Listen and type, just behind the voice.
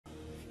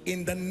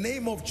in the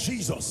name of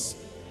Jesus.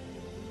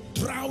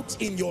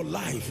 Drought in your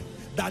life,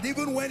 that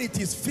even when it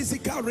is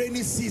physical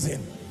rainy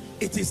season,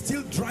 it is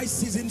still dry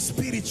season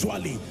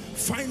spiritually,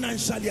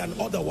 financially and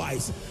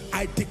otherwise.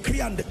 I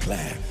decree and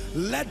declare,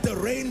 let the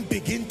rain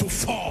begin to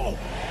fall.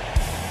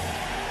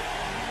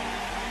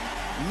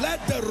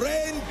 Let the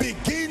rain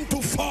begin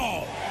to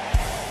fall.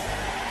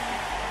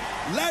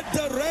 Let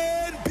the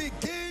rain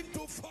begin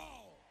to fall.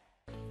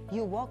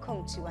 You're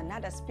welcome to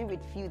another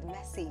spirit-filled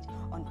message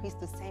on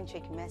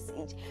Christocentric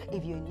Message.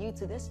 If you're new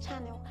to this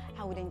channel,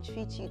 I would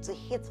entreat you to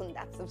hit on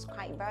that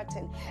subscribe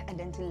button and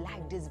then to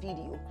like this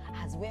video.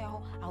 As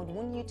well, I would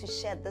want you to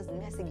share this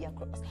message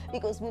across,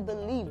 because we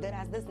believe that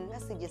as this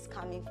message is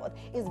coming forth,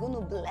 it's going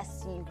to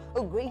bless you.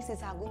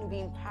 Graces are going to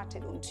be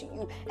imparted unto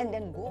you, and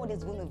then God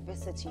is going to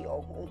visit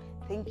your home.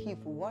 Thank you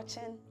for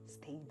watching.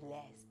 Stay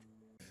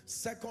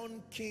blessed.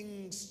 2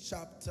 Kings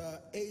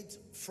chapter 8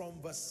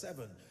 from verse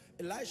 7.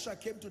 Elisha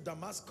came to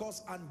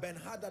Damascus, and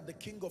Ben-Hadad, the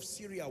king of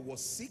Syria,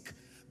 was sick.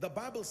 The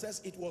Bible says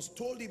it was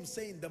told him,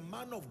 saying, the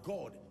man of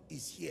God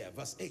is here.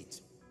 Verse 8.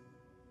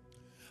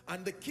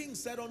 And the king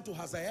said unto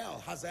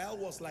Hazael, Hazael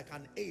was like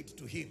an aide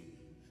to him,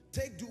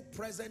 take due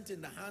present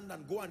in the hand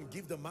and go and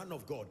give the man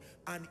of God,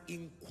 and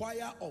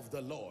inquire of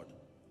the Lord.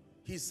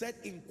 He said,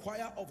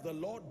 inquire of the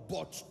Lord,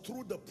 but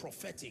through the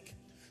prophetic.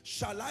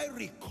 Shall I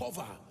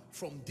recover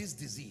from this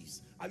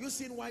disease? Have you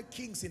seen why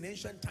kings in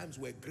ancient times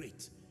were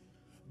great?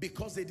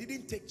 Because they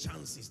didn't take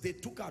chances. They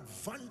took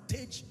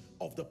advantage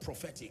of the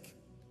prophetic.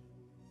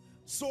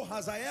 So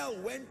Hazael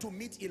went to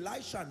meet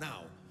Elisha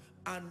now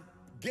and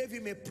gave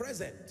him a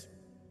present.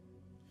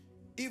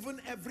 Even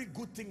every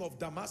good thing of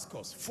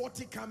Damascus,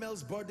 40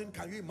 camels burden,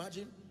 can you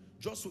imagine?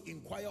 Just to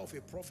inquire of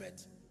a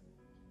prophet.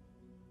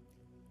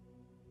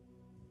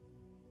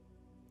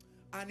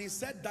 And he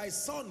said, thy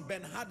son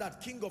Ben-Hadad,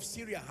 king of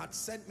Syria, had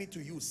sent me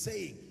to you,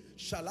 saying,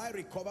 shall I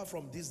recover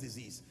from this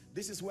disease?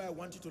 This is where I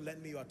want you to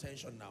lend me your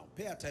attention now.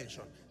 Pay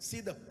attention.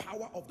 See the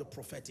power of the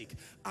prophetic.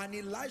 And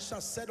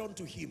Elisha said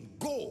unto him,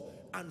 go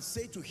and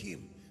say to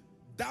him,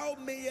 thou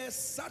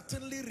mayest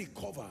certainly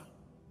recover.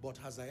 But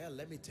Hazael,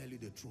 let me tell you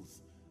the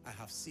truth. I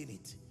have seen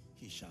it.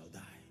 He shall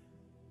die.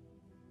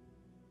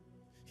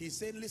 He's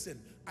saying,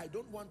 listen, I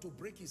don't want to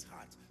break his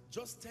heart.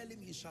 Just tell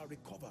him he shall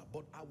recover.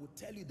 But I will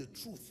tell you the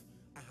truth.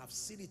 I have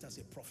seen it as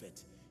a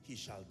prophet. He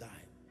shall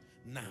die.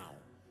 Now,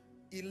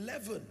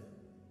 11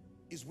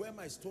 is where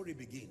my story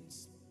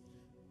begins.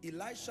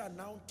 Elisha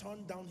now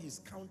turned down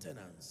his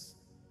countenance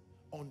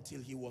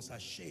until he was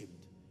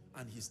ashamed,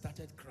 and he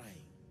started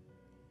crying.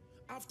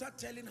 After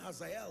telling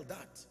Hazael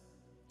that,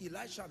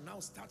 Elisha now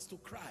starts to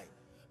cry.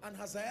 And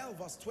Hazael,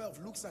 verse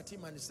 12, looks at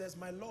him and he says,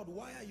 my Lord,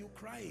 why are you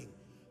crying?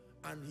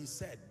 And he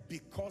said,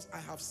 because I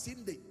have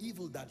seen the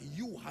evil that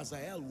you,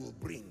 Hazael, will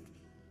bring.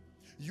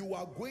 You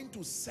are going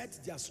to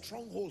set their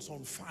strongholds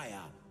on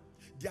fire.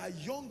 Their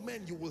young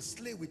men you will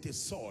slay with a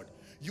sword.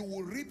 You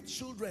will rip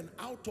children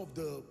out of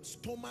the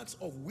stomachs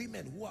of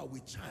women who are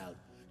with child.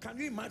 Can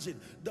you imagine?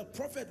 The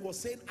prophet was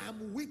saying,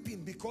 I'm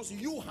weeping because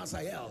you,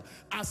 Hazael,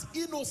 as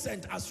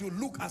innocent as you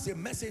look as a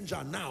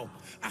messenger now,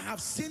 I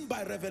have seen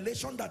by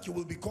revelation that you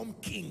will become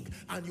king,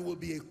 and you will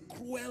be a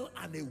cruel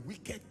and a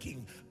wicked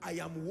king. I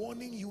am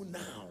warning you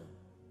now.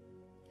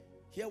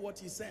 Hear what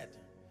he said.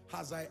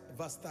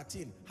 Verse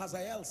 13,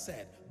 Hazael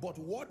said, but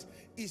what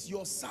is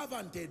your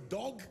servant a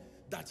dog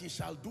that he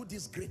shall do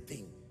this great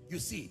thing? You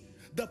see,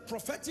 the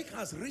prophetic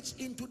has reached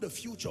into the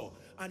future,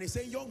 and he's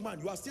saying, young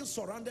man, you are still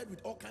surrounded with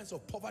all kinds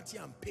of poverty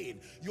and pain.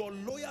 Your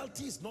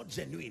loyalty is not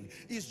genuine.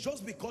 It's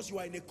just because you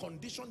are in a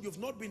condition, you've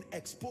not been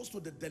exposed to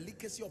the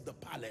delicacy of the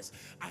palace.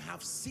 I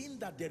have seen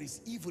that there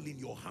is evil in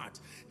your heart.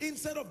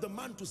 Instead of the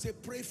man to say,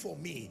 pray for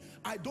me,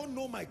 I don't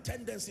know my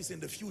tendencies in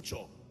the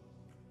future.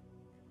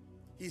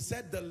 He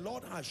said, the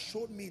Lord has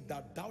showed me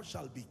that thou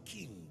shalt be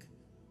king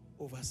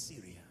over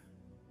Syria.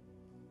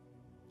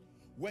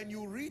 When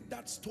you read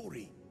that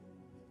story,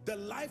 the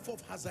life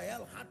of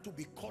Hazael had to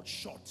be cut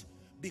short,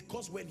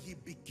 because when he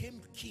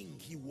became king,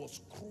 he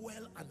was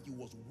cruel and he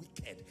was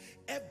wicked.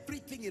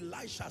 Everything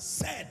Elisha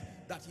said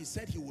that he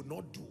said he would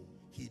not do,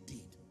 he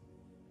did.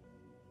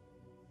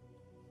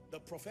 The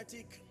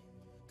prophetic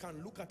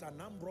can look at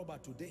an armed robber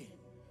today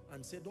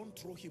and say, don't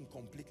throw him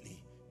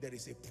completely. There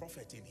is a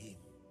prophet in him.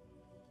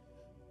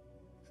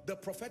 The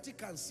prophetic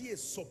can see a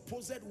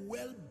supposed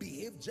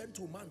well-behaved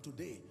gentleman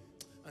today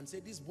and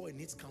say, this boy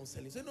needs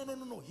counseling. Say, no, no,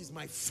 no, no, he's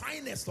my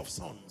finest of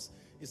sons.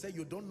 He said,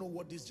 you don't know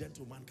what this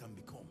gentleman can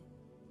become.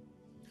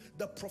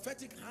 The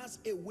prophetic has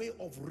a way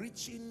of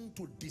reaching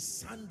to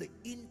discern the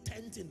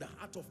intent in the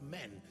heart of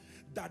men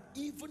that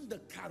even the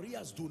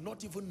carriers do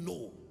not even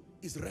know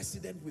is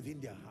resident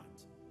within their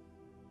heart.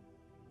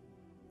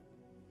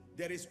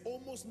 There is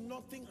almost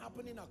nothing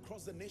happening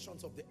across the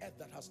nations of the earth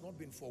that has not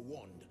been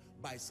forewarned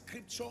by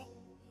scripture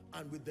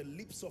and with the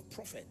lips of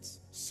prophets.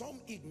 Some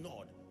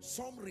ignored,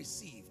 some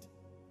received.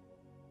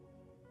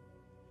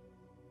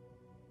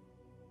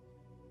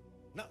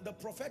 Now the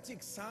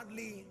prophetic,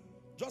 sadly,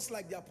 just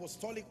like the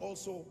apostolic,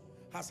 also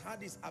has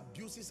had its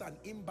abuses and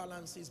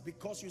imbalances,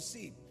 because you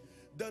see,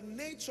 The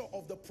nature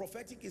of the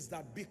prophetic is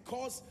that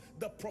because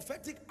the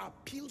prophetic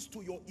appeals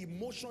to your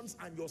emotions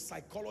and your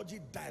psychology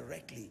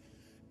directly.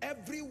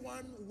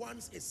 Everyone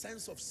wants a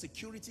sense of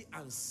security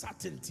and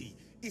certainty.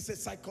 It's a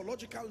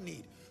psychological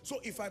need. So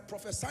if I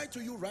prophesy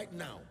to you right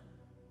now,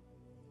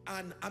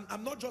 and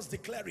I'm not just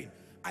declaring,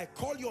 I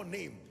call your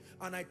name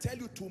and I tell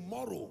you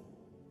tomorrow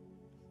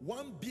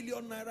 1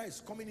 billion naira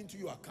is coming into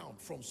your account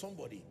from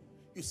somebody,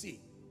 you see,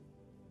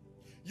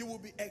 you will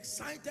be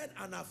excited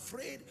and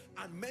afraid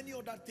and many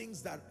other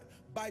things that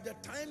by the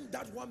time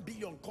that 1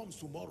 billion comes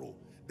tomorrow,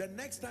 the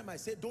next time I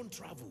say don't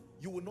travel,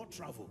 you will not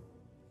travel.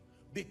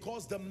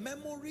 Because the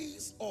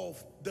memories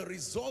of the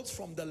results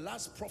from the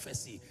last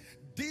prophecy,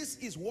 this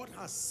is what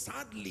has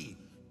sadly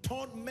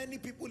turned many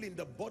people in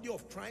the body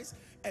of Christ,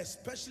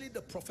 especially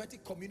the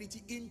prophetic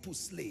community, into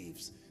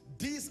slaves.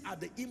 These are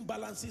the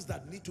imbalances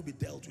that need to be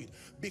dealt with,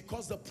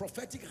 because the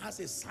prophetic has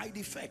a side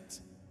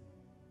effect.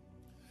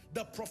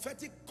 The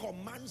prophetic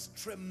commands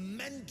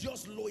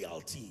tremendous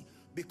loyalty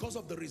because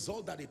of the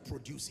result that it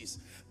produces.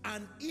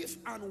 And if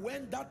and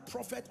when that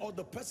prophet or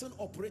the person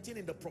operating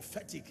in the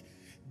prophetic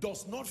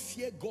does not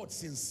fear God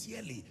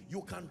sincerely,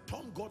 you can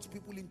turn God's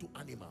people into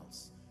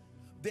animals.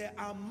 There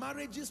are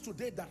marriages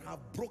today that have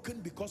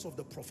broken because of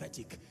the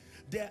prophetic.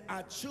 There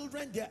are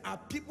children, there are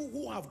people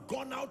who have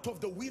gone out of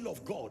the will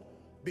of God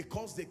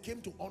because they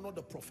came to honor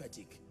the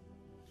prophetic.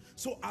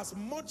 So as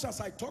much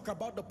as I talk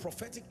about the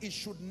prophetic, it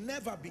should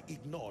never be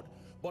ignored.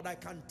 But I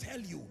can tell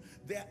you,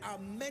 there are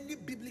many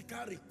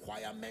biblical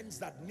requirements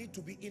that need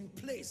to be in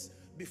place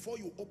before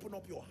you open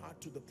up your heart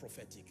to the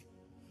prophetic.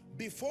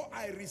 Before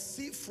I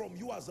receive from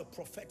you as a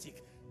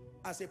prophetic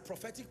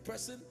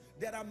person,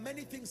 there are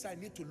many things I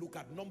need to look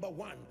at. Number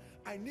one,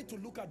 I need to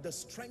look at the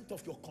strength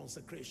of your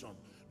consecration.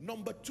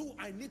 Number two,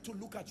 I need to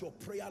look at your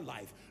prayer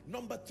life.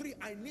 Number three,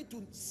 I need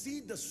to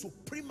see the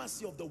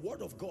supremacy of the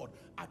word of God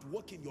at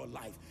work in your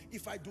life.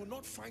 If I do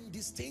not find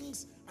these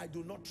things, I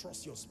do not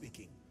trust your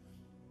speaking.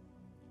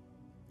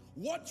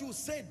 What you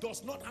say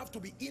does not have to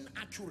be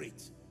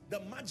inaccurate. The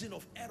margin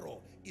of error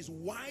is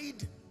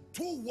wide,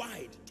 too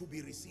wide to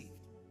be received.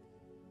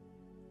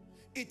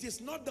 It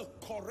is not the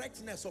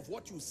correctness of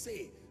what you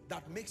say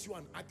that makes you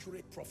an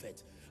accurate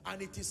prophet,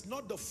 and it is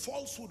not the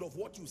falsehood of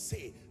what you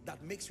say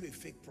that makes you a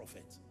fake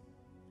prophet.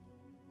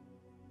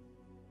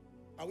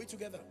 Are we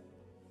together?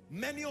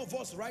 Many of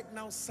us right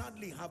now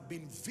sadly have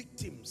been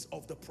victims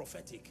of the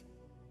prophetic.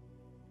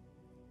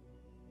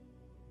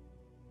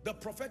 The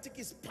prophetic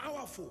is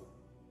powerful,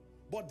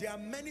 but there are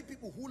many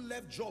people who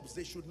left jobs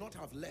they should not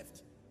have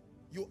left.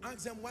 You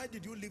ask them, why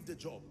did you leave the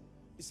job?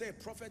 He said,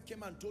 a prophet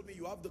came and told me,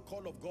 you have the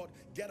call of God,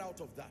 get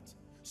out of that.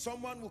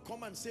 Someone will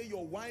come and say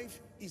your wife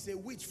is a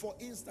witch, for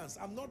instance.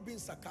 I'm not being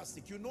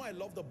sarcastic. You know I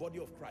love the body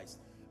of Christ,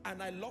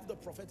 and I love the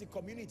prophetic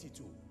community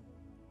too.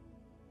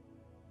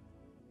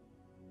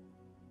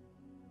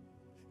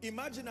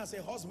 Imagine as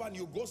a husband,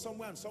 you go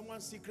somewhere and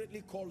someone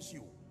secretly calls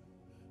you,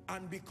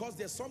 and because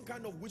there's some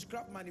kind of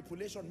witchcraft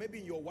manipulation maybe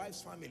in your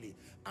wife's family,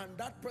 and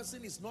that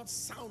person is not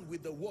sound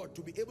with the word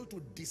to be able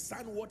to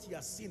discern what he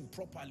has seen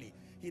properly,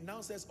 he now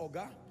says,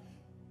 Oga,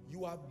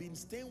 you have been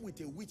staying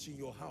with a witch in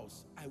your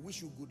house. I wish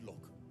you good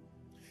luck.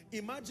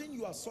 Imagine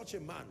you are such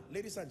a man,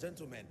 ladies and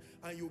gentlemen,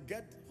 and you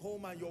get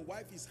home and your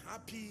wife is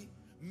happy,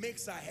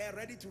 makes her hair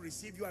ready to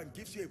receive you and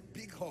gives you a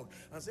big hug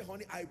and say,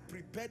 honey, I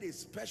prepared a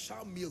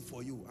special meal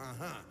for you.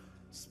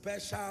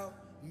 Special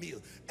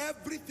meal.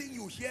 Everything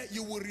you hear,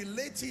 you will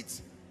relate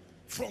it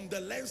from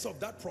the lens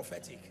of that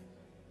prophetic.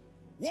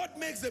 What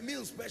makes the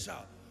meal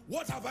special?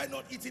 What have I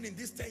not eaten in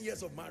these 10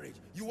 years of marriage?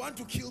 You want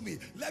to kill me?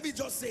 Let me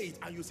just say it.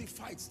 And you see,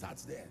 fight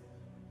starts there.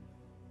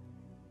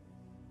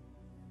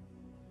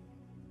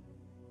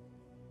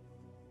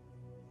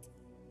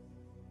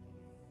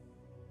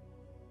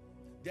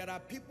 There are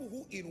people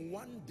who in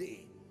one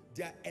day,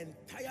 their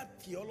entire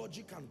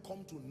theology can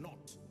come to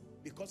naught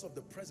because of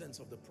the presence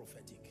of the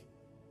prophetic.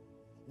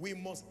 We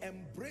must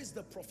embrace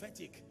the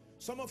prophetic.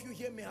 Some of you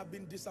here may have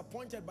been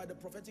disappointed by the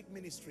prophetic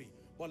ministry,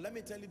 but let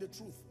me tell you the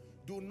truth.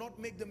 Do not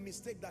make the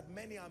mistake that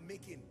many are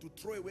making to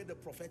throw away the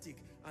prophetic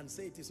and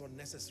say it is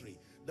unnecessary.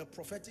 The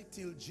prophetic,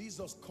 till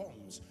Jesus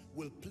comes,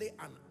 will play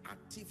an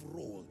active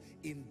role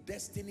in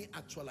destiny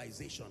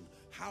actualization.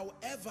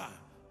 However,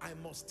 I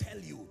must tell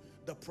you,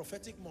 the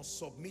prophetic must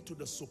submit to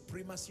the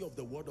supremacy of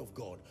the word of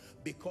God,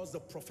 because the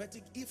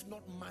prophetic, if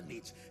not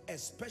managed,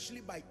 especially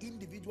by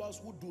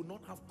individuals who do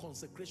not have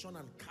consecration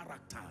and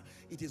character,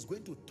 it is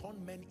going to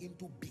turn men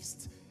into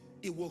beasts.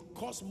 It will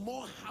cause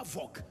more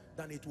havoc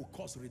than it will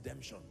cause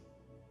redemption.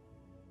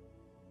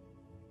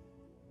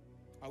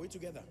 Are we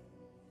together?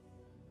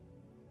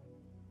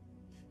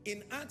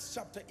 In Acts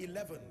chapter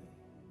 11,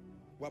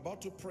 we're about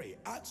to pray.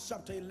 Acts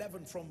chapter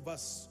 11 from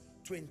verse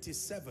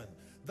 27.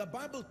 The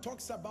Bible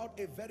talks about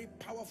a very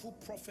powerful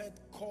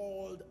prophet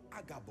called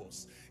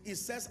Agabus. It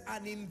says,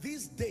 and in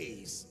these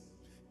days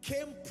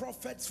came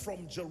prophets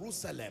from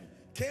Jerusalem.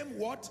 Came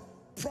what?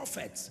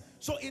 Prophets.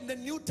 So in the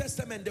New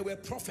Testament there were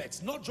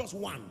prophets, not just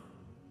one.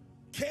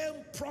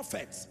 Came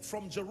prophets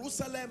from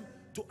Jerusalem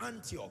to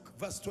Antioch.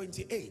 Verse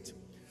 28.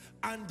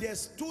 And there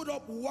stood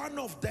up one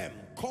of them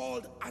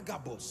called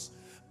Agabus,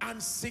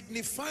 and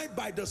signified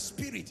by the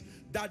Spirit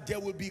that there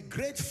will be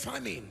great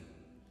famine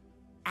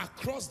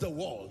across the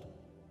world.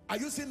 Are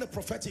you seeing the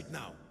prophetic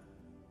now?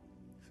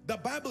 The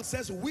Bible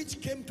says,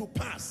 which came to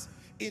pass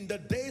in the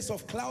days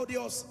of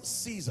Claudius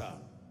Caesar.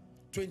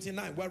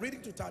 29, we're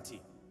reading to 30.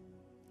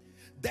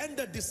 Then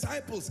the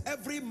disciples,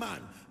 every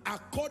man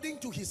according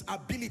to his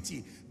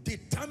ability,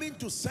 determined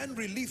to send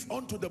relief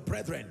unto the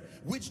brethren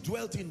which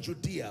dwelt in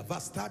Judea.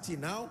 Verse 30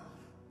 now.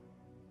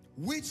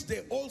 Which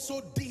they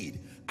also did,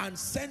 and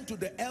sent to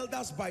the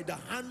elders by the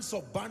hands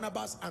of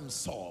Barnabas and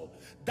Saul.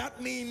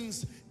 That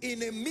means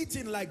in a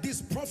meeting like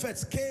this,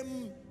 prophets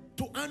came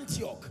to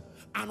Antioch,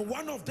 and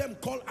one of them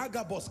called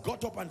Agabus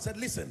got up and said,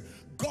 listen,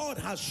 God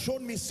has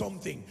shown me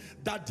something,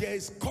 that there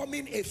is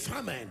coming a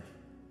famine.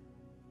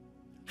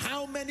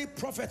 How many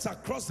prophets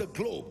across the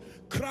globe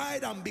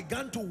cried and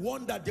began to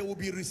warn that there will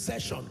be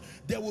recession,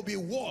 there will be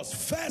wars.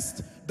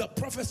 First, the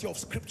prophecy of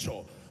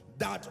scripture,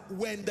 that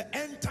when the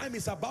end time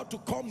is about to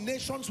come,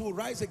 nations will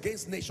rise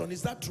against nation.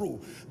 Is that true?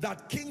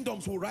 That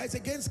kingdoms will rise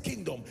against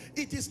kingdom.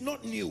 It is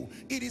not new.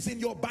 It is in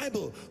your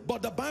Bible.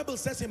 But the Bible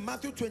says in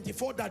Matthew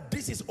 24 that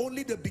this is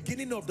only the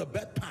beginning of the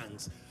birth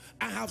pangs.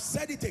 I have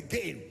said it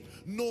again.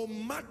 No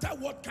matter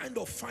what kind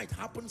of fight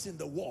happens in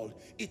the world,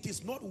 it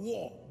is not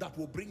war that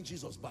will bring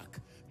Jesus back.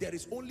 There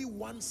is only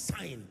one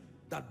sign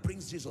that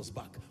brings Jesus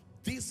back.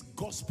 This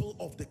gospel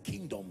of the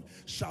kingdom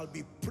shall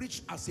be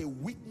preached as a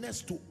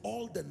witness to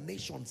all the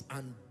nations,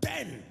 and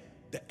then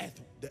the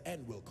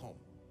end will come.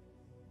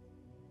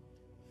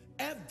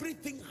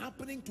 Everything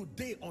happening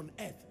today on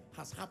earth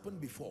has happened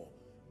before.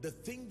 The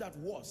thing that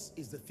was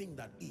is the thing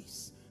that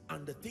is,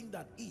 and the thing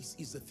that is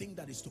the thing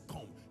that is to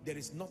come. There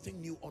is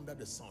nothing new under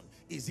the sun.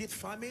 Is it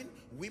famine?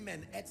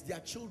 Women ate their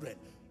children.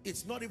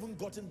 It's not even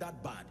gotten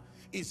that bad.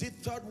 Is it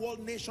third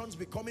world nations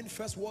becoming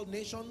first world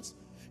nations?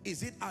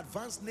 Is it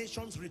advanced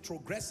nations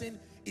retrogressing?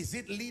 Is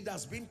it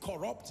leaders being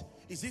corrupt?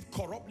 Is it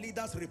corrupt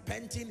leaders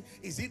repenting?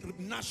 Is it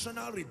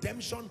national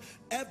redemption?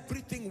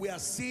 Everything we are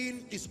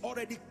seeing is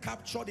already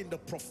captured in the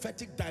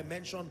prophetic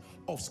dimension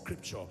of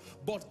scripture.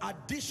 But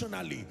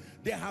additionally,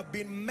 there have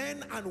been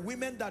men and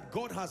women that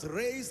God has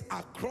raised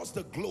across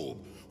the globe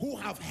who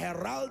have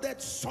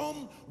heralded,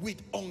 some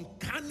with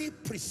uncanny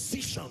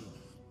precision,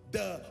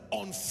 the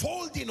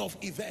unfolding of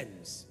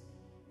events.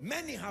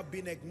 Many have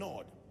been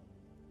ignored.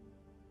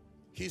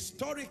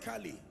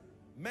 Historically,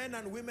 men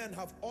and women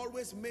have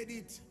always made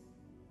it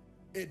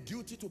a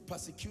duty to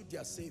persecute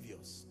their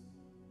saviors.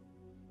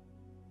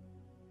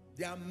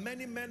 There are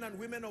many men and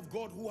women of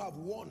God who have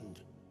warned.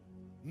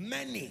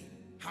 Many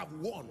have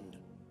warned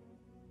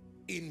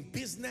in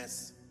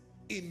business,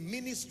 in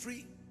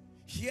ministry.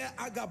 Here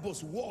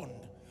Agabus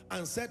warned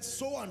and said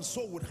so and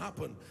so would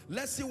happen.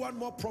 Let's see one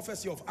more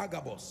prophecy of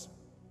Agabus.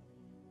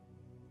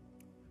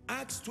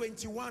 Acts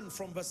 21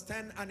 from verse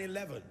 10 and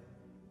 11.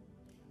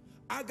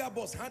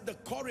 Agabus had the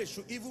courage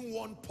to even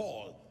warn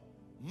Paul,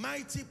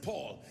 mighty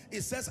Paul.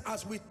 It says,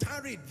 as we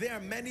tarried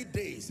there many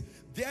days,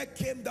 there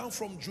came down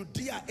from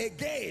Judea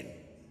again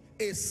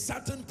a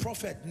certain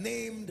prophet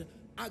named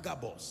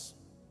Agabus.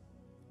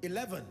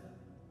 11.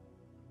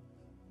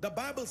 The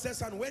Bible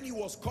says, and when he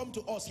was come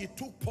to us, he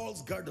took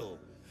Paul's girdle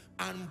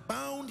and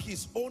bound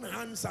his own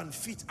hands and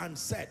feet and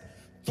said,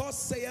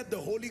 thus saith the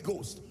Holy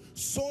Ghost,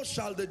 so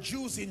shall the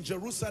Jews in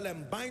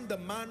Jerusalem bind the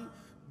man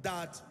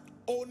that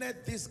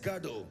owneth this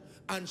girdle,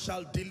 and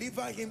shall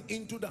deliver him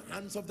into the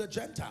hands of the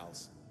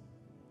Gentiles.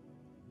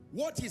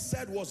 What he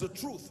said was the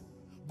truth,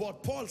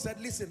 but Paul said,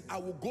 listen, I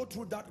will go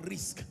through that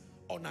risk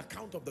on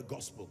account of the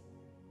gospel.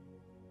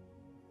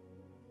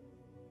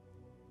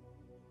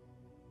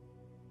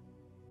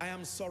 I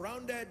am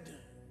surrounded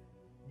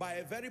by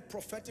a very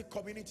prophetic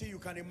community. You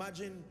can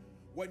imagine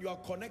when you are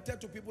connected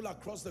to people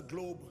across the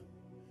globe,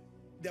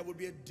 there will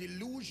be a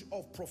deluge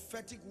of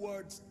prophetic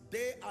words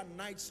day and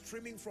night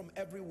streaming from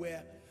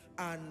everywhere.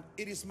 And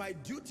it is my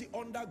duty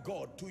under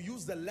God to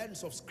use the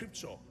lens of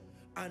scripture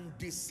and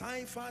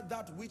decipher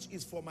that which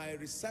is for my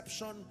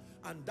reception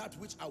and that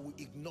which I will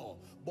ignore.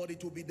 But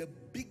it will be the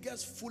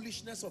biggest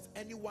foolishness of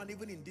anyone,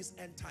 even in this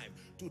end time,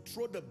 to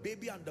throw the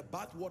baby and the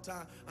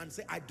bathwater and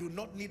say, I do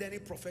not need any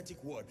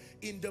prophetic word.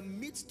 In the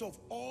midst of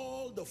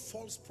all the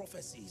false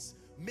prophecies,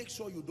 make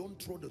sure you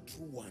don't throw the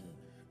true one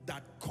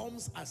that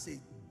comes as a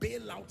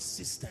bailout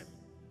system.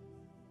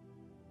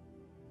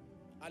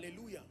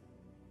 Hallelujah.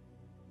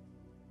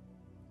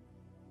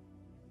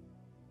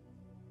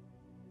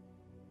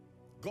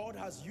 God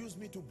has used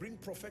me to bring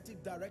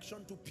prophetic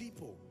direction to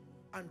people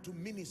and to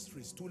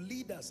ministries, to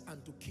leaders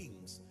and to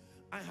kings.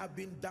 I have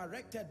been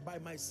directed by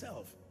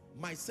myself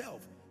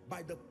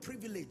by the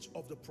privilege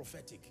of the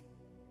prophetic.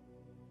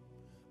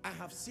 I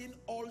have seen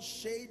all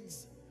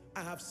shades,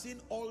 I have seen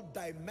all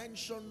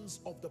dimensions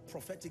of the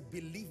prophetic,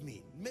 believe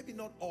me. Maybe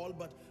not all,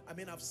 but I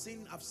mean I've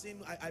seen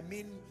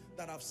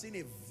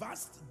a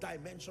vast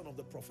dimension of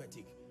the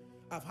prophetic.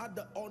 I've had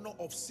the honor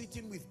of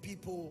sitting with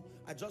people.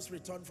 I just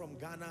returned from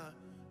Ghana.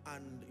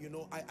 And you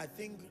know, I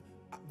think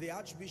the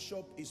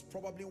Archbishop is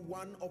probably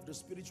one of the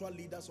spiritual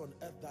leaders on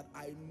earth that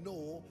I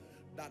know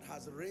that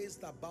has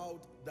raised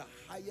about the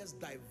highest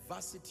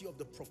diversity of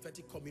the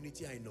prophetic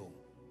community I know.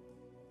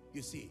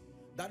 You see,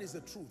 that is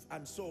the truth.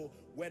 And so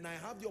when I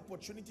have the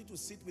opportunity to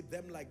sit with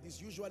them like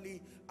this,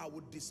 usually I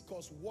would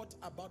discuss what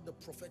about the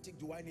prophetic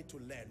do I need to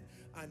learn.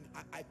 And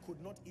I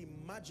could not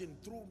imagine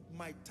through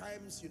my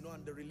times, you know,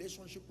 and the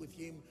relationship with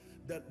him,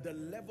 the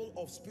level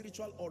of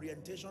spiritual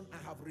orientation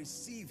I have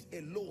received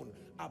alone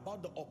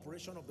about the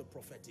operation of the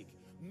prophetic.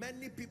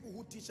 Many people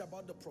who teach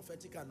about the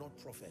prophetic are not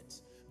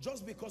prophets.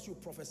 Just because you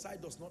prophesy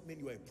does not mean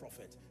you are a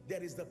prophet.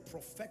 There is the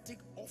prophetic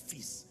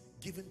office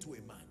given to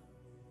a man.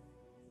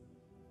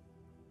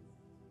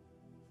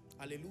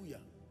 Hallelujah.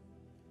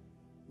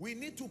 We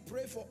need to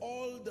pray for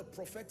all the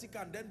prophetic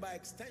and then by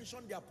extension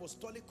the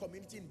apostolic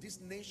community in this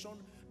nation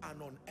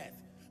and on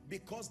earth,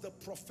 because the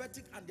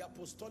prophetic and the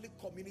apostolic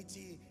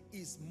community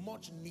is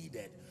much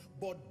needed.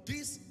 But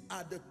these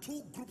are the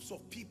two groups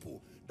of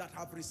people that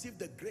have received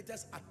the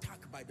greatest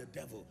attack by the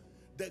devil.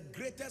 The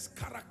greatest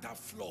character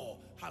flaw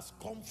has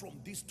come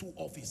from these two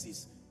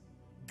offices.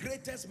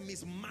 Greatest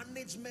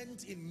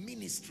mismanagement in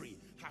ministry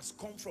has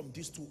come from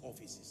these two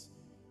offices.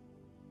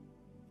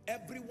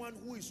 Everyone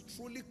who is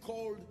truly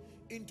called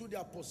into the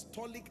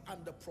apostolic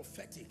and the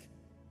prophetic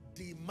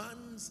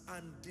demands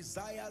and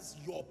desires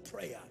your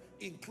prayer,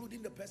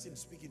 including the person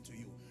speaking to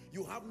you.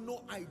 You have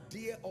no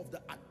idea of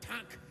the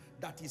attack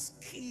that is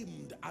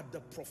schemed at the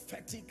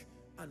prophetic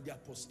and the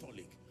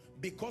apostolic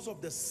because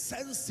of the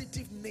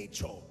sensitive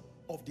nature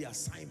of the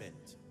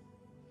assignment.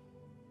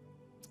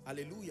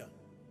 Hallelujah.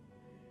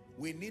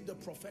 We need the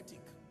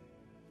prophetic.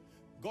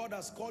 God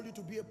has called you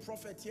to be a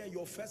prophet here.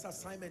 Your first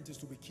assignment is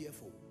to be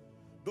careful.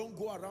 Don't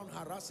go around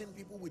harassing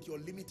people with your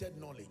limited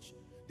knowledge.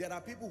 There are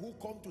people who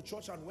come to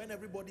church and when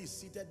everybody is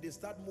seated, they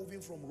start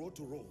moving from row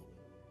to row.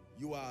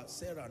 You are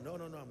Sarah. No,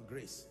 I'm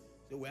Grace.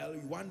 Say, well,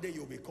 one day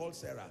you'll be called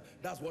Sarah.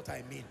 That's what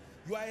I mean.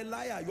 You are a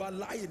liar. You are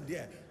lying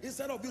there.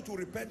 Instead of you to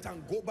repent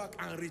and go back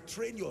and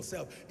retrain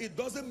yourself, it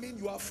doesn't mean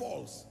you are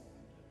false.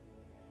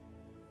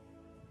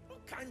 All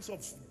kinds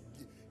of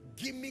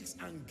gimmicks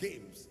and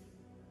games.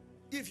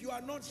 If you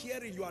are not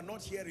hearing, you are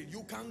not hearing.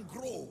 You can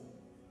grow.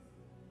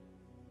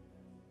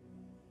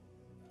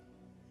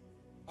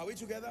 Are we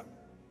together?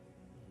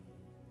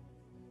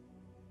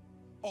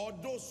 Or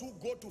those who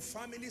go to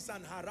families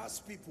and harass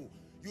people.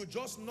 You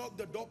just knock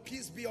the door,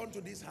 peace be unto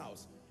this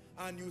house.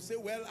 And you say,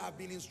 well, I've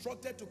been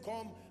instructed to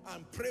come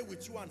and pray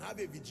with you and have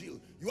a vigil.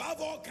 You have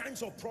all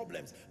kinds of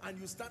problems and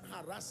you start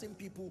harassing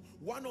people.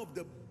 One of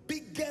the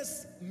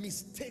biggest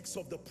mistakes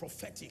of the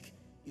prophetic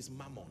is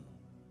mammon.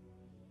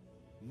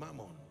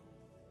 Mammon.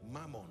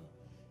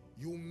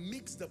 You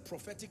mix the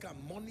prophetic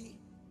and money,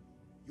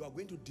 you are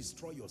going to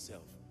destroy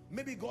yourself.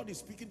 Maybe God is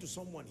speaking to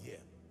someone here.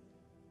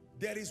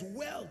 There is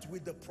wealth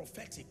with the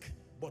prophetic,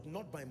 but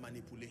not by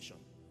manipulation.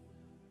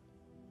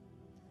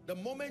 The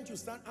moment you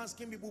start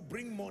asking people,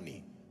 bring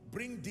money,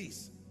 bring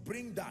this,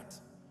 bring that,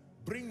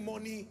 bring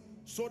money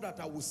so that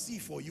I will see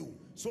for you,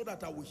 so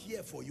that I will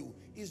hear for you,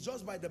 it's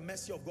just by the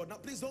mercy of God. Now,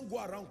 please don't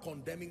go around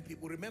condemning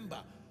people.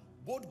 Remember,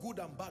 both good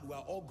and bad, we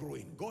are all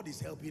growing. God is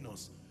helping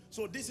us.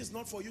 So this is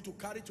not for you to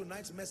carry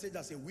tonight's message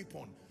as a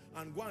weapon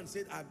and go and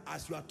say,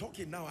 as you are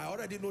talking now, I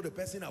already know the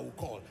person I will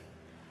call.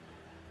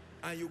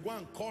 And you go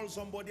and call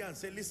somebody and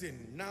say,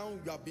 listen, now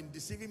you have been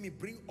deceiving me,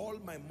 bring all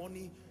my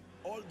money,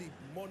 all the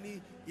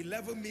money,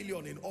 11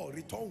 million in all,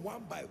 return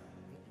one by...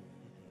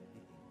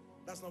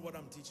 That's not what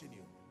I'm teaching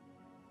you.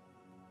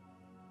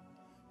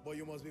 But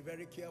you must be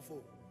very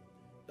careful.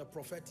 The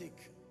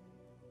prophetic,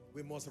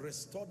 we must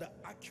restore the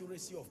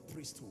accuracy of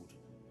priesthood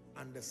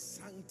and the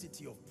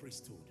sanctity of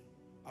priesthood.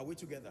 Are we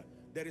together?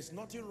 There is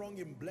nothing wrong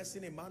in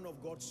blessing a man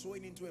of God,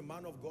 sowing into a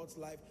man of God's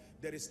life.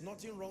 There is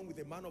nothing wrong with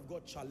a man of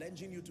God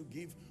challenging you to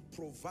give,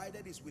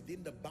 provided it's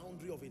within the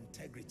boundary of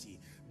integrity.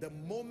 The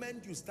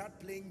moment you start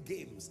playing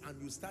games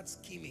and you start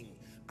scheming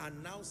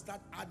and now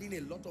start adding a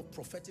lot of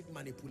prophetic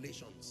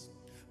manipulations,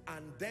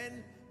 and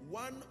then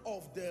one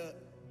of the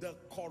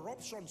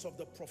corruptions of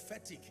the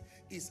prophetic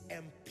is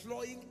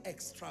employing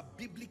extra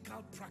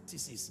biblical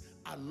practices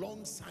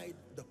alongside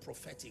the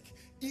prophetic,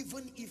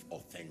 even if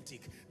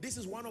authentic. This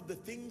is one of the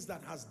things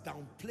that has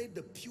downplayed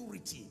the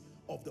purity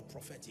of the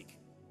prophetic.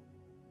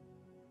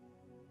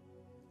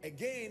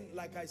 Again,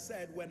 like I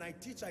said, when I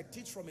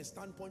teach from a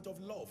standpoint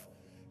of love.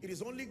 It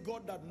is only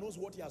God that knows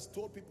what he has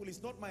told people.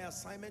 It's not my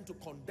assignment to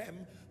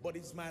condemn, but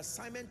it's my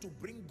assignment to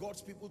bring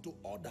God's people to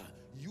order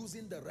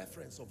using the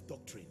reference of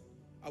doctrine.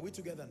 Are we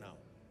together now?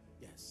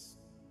 Yes.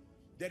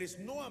 There is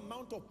no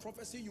amount of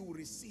prophecy you will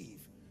receive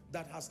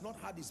that has not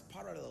had its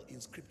parallel in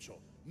scripture.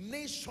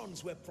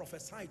 Nations were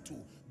prophesied to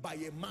by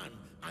a man,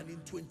 and in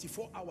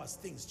 24 hours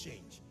things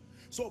change.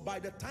 So by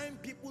the time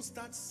people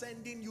start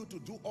sending you to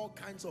do all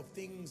kinds of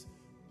things,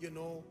 you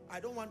know,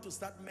 I don't want to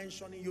start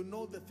mentioning, you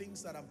know, the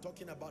things that I'm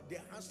talking about.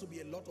 There has to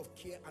be a lot of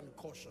care and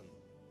caution.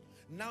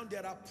 Now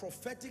there are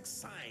prophetic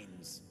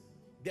signs,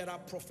 there are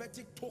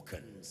prophetic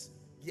tokens.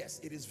 Yes,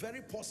 it is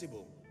very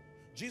possible.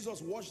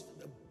 Jesus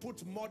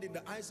put mud in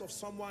the eyes of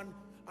someone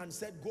and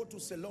said, go to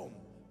Selman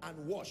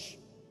and wash.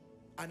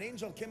 An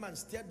angel came and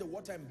stirred the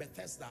water in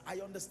Bethesda.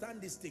 I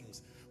understand these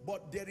things.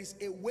 But there is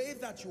a way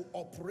that you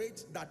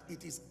operate that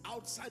it is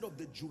outside of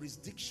the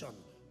jurisdiction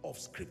of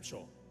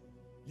Scripture.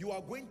 You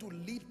are going to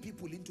lead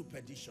people into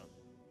perdition.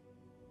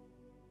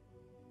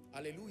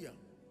 Hallelujah.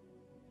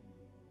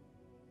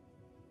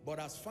 But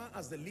as far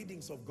as the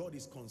leadings of God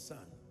is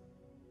concerned,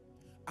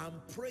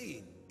 I'm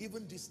praying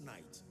even this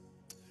night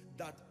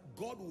that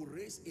God will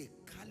raise a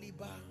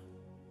caliber,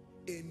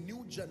 a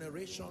new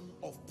generation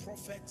of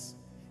prophets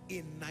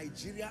in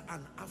Nigeria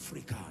and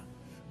Africa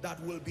that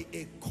will be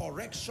a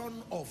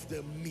correction of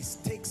the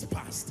mistakes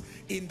past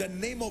in the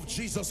name of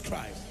Jesus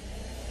Christ.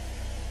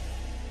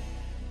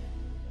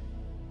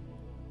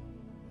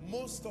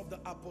 Most of the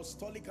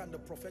apostolic and the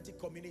prophetic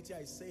community,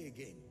 I say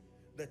again,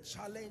 the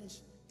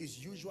challenge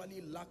is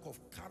usually lack of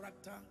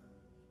character,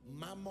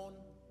 mammon,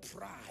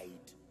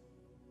 pride.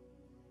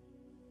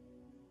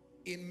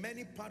 In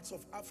many parts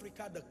of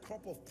Africa, the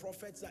crop of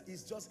prophets that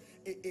is just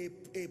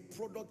a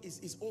product,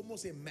 is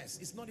almost a mess.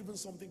 It's not even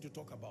something to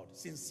talk about,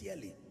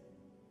 sincerely.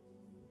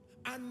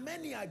 And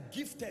many are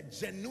gifted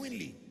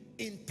genuinely.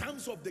 In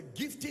terms of the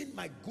gifting,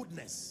 my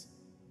goodness.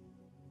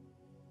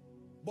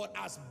 But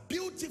as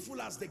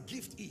beautiful as the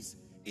gift is,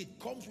 it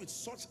comes with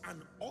such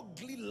an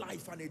ugly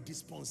life and a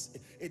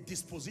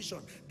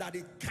disposition that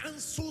it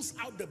cancels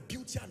out the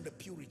beauty and the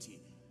purity.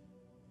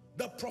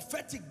 The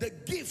prophetic, the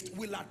gift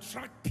will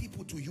attract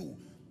people to you.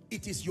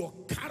 It is your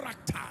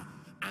character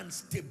and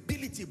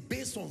stability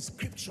based on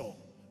Scripture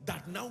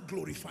that now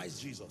glorifies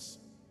Jesus.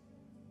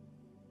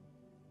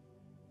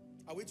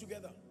 Are we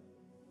together?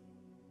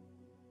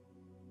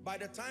 By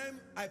the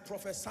time I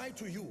prophesy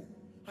to you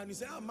and you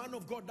say, "Ah, man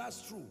of God,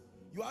 that's true.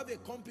 You have a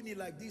company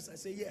like this." I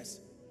say,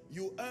 "Yes."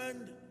 "You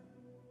earned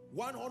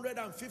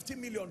 150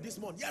 million this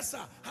month." "Yes,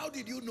 sir." "How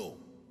did you know?"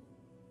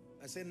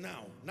 I say,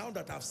 now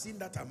that I've seen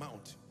that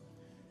amount,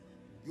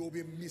 you will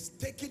be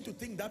mistaken to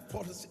think that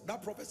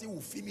prophecy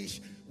will finish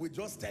with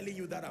just telling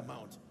you that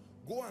amount.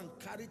 Go and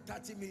carry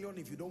 30 million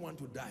if you don't want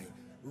to die.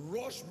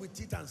 Rush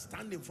with it and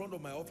stand in front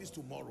of my office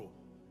tomorrow.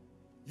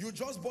 "You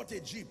just bought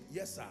a Jeep."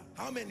 "Yes, sir."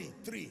 "How many?"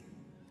 3.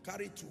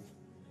 "Carry 2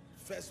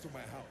 first to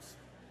my house."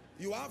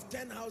 "You have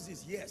 10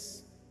 houses."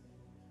 "Yes."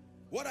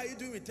 "What are you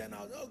doing with 10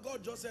 houses?" "Oh,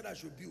 God just said I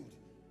should build."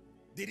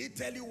 "Did he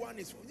tell you one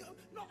is for you?"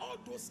 No, all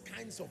those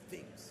kinds of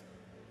things.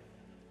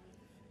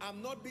 I'm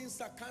not being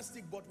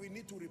sarcastic, but we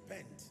need to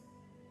repent.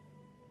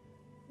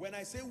 When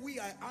I say we,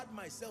 I add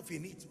myself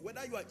in it.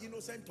 Whether you are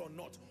innocent or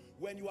not,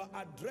 when you are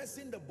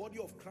addressing the body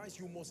of Christ,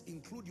 you must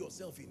include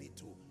yourself in it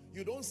too.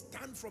 You don't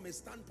stand from a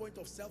standpoint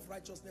of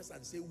self-righteousness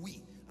and say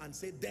we and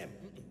say them.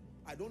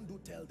 I don't do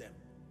tell them.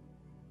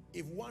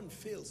 If one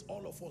fails,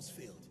 all of us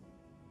failed.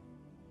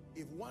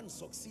 If one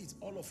succeeds,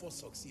 all of us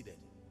succeeded.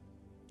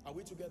 Are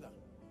we together?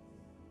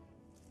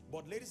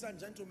 But ladies and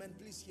gentlemen,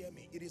 please hear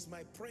me. It is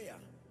my prayer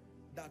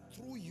that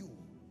through you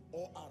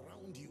or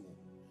around you,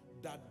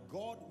 that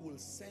God will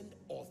send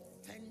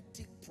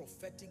authentic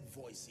prophetic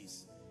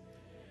voices.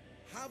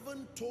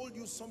 Haven't told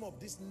you some of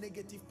these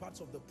negative parts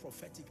of the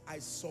prophetic. I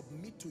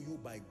submit to you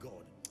by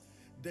God,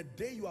 the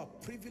day you are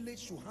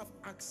privileged to have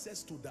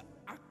access to the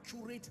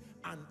accurate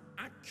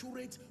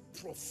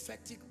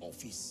prophetic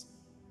office,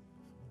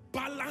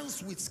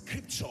 balanced with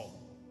Scripture,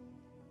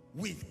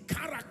 with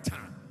character,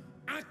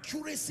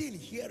 accuracy in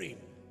hearing,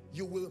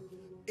 you will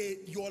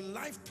your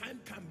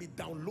lifetime can be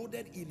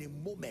downloaded in a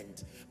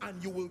moment,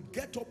 and you will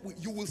get up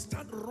with, you will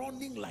start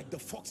running like the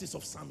foxes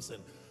of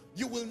Samson.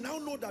 You will now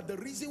know that the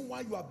reason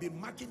why you have been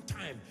marking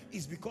time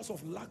is because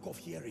of lack of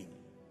hearing.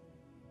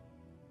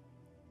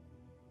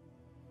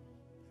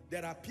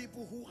 There are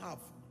people who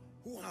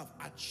have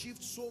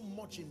achieved so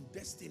much in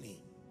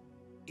destiny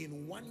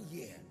in 1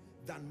 year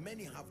than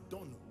many have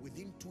done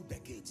within 2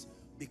 decades,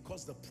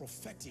 because the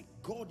prophetic,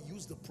 God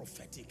used the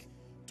prophetic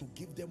to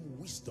give them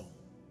wisdom.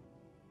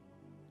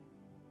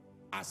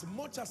 As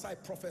much as I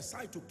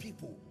prophesy to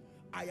people,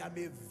 I am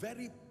a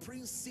very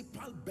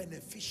principal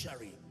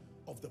beneficiary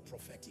of the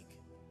prophetic.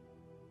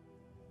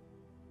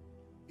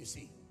 You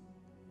see,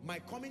 my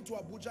coming to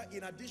Abuja,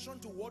 in addition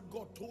to what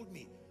God told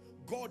me,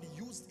 God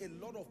used a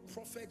lot of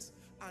prophets,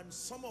 and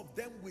some of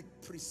them with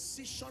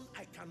precision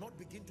I cannot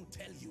begin to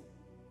tell you.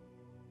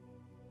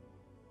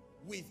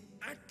 With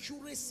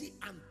accuracy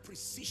and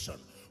precision.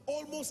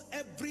 Almost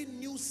every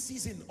new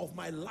season of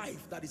my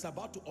life that is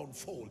about to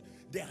unfold,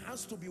 there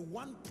has to be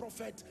one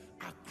prophet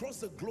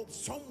across the globe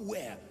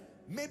somewhere,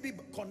 maybe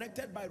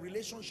connected by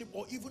relationship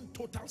or even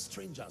total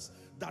strangers,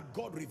 that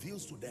God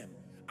reveals to them.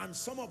 And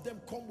some of them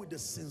come with the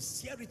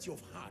sincerity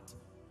of heart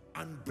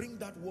and bring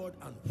that word,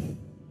 and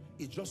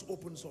it just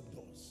opens up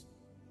doors.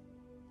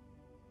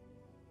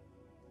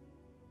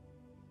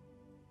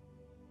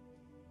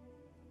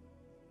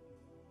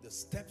 The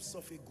steps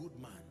of a good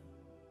man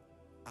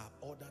are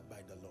ordered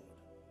by the Lord.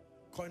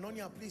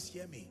 Koinonia, please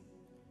hear me.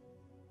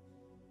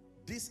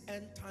 This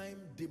end time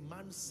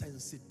demands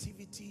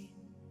sensitivity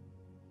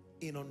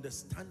in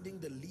understanding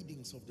the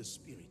leadings of the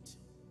Spirit.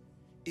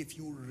 If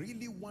you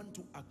really want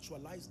to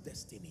actualize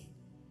destiny,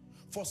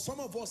 for some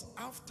of us,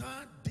 after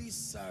this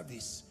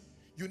service,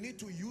 You need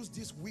to use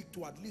this week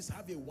to at least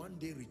have a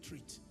one-day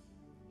retreat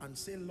and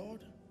say,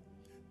 Lord,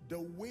 the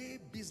way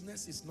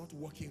business is not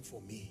working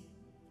for me,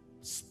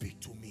 speak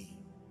to me.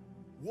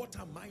 What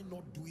am I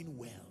not doing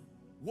well?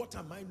 What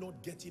am I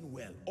not getting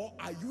well? Or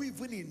are you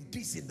even in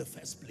this in the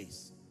first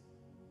place?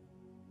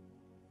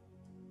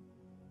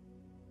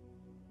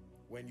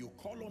 When you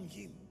call on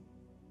him,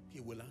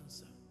 he will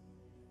answer.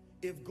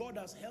 If God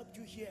has helped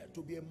you here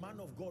to be a man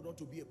of God or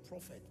to be a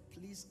prophet,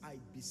 please, I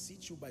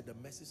beseech you by the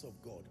mercies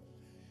of God,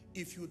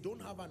 if you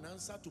don't have an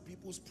answer to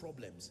people's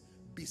problems,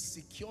 be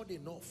secured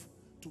enough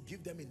to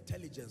give them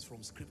intelligence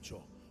from scripture,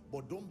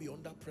 but don't be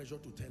under pressure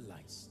to tell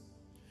lies.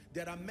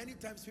 There are many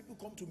times people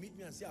come to meet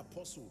me and say,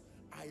 Apostle,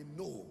 I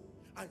know.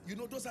 And you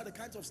know, those are the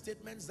kinds of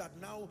statements that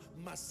now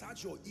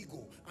massage your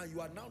ego and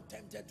you are now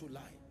tempted to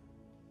lie.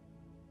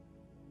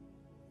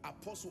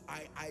 Apostle,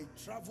 I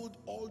traveled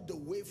all the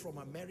way from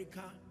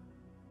America.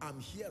 I'm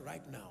here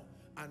right now.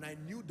 And I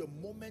knew the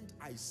moment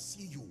I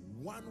see you,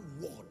 one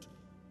word,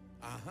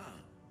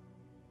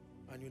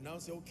 and you now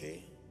say,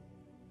 okay,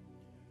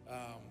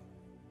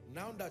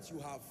 now that you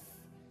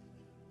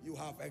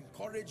have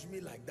encouraged me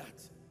like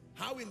that,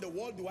 how in the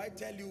world do I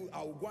tell you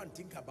I will go and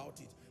think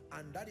about it?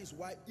 And that is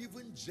why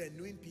even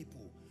genuine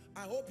people,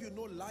 I hope you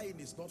know lying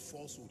is not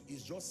falsehood,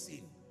 it's just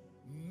sin.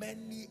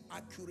 Many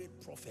accurate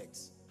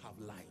prophets have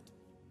lied.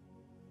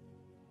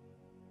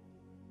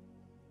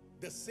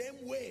 The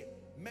same way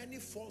many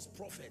false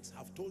prophets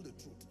have told the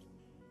truth.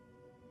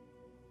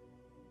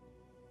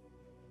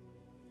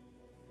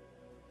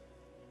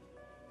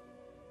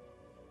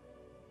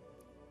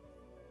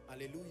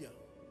 Hallelujah.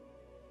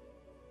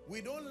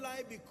 We don't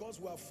lie because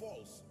we are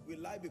false. We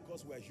lie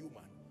because we are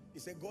human. He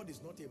said God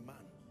is not a man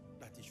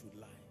that he should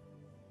lie.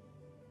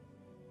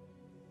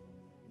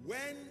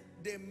 When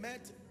they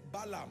met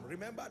Balaam,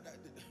 remember that,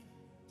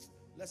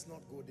 let's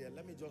not go there.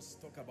 Let me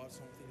just talk about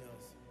something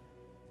else.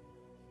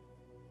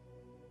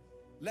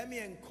 Let me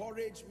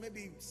encourage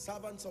maybe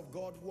servants of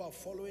God who are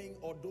following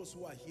or those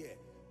who are here.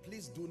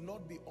 Please do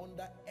not be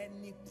under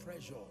any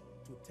pressure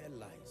to tell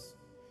lies.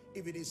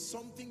 If it is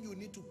something you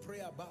need to pray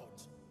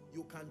about,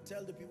 you can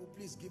tell the people,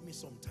 please give me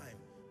some time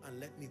and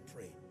let me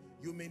pray.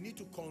 You may need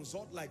to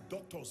consult like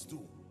doctors do.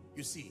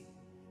 You see,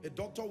 a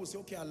doctor will say,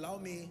 okay, allow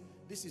me,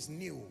 this is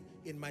new.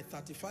 In my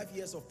 35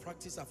 years of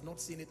practice, I've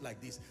not seen it like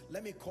this.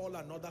 Let me call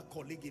another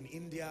colleague in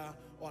India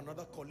or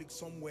another colleague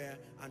somewhere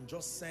and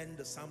just send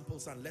the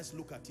samples and let's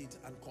look at it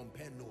and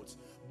compare notes.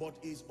 But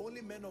it's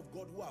only men of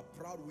God who are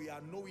proud. We are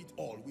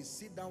know-it-all. We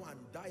sit down and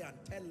die and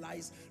tell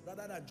lies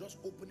rather than just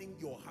opening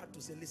your heart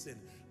to say, listen,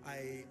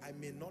 I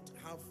may not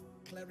have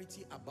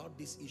clarity about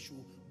this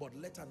issue, but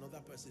let another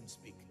person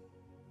speak.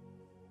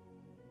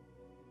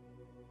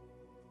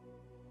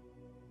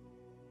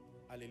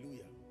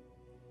 Hallelujah.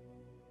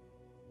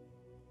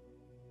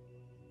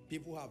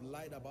 People have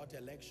lied about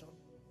election.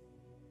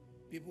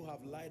 People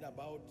have lied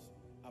about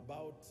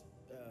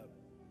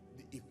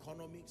the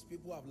economics.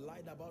 People have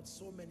lied about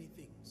so many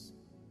things.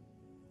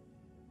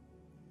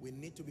 We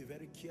need to be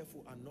very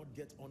careful and not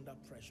get under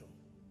pressure.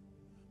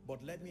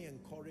 But let me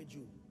encourage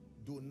you,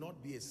 do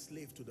not be a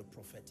slave to the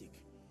prophetic.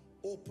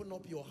 Open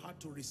up your heart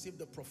to receive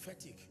the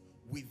prophetic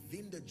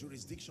within the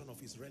jurisdiction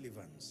of its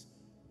relevance.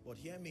 But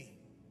hear me,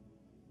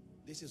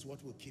 this is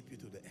what will keep you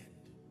to the end.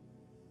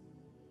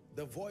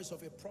 The voice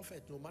of a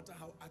prophet, no matter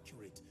how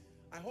accurate.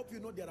 I hope you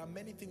know there are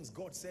many things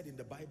God said in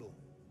the Bible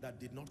that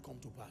did not come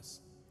to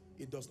pass.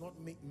 It does not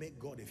make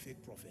God a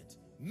fake prophet.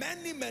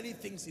 Many, many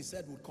things he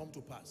said would come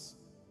to pass.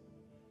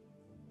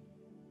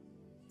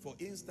 For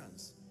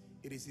instance,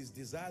 it is his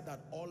desire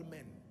that all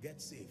men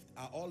get saved.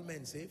 Are all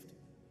men saved?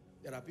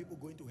 There are people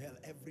going to hell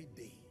every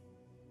day.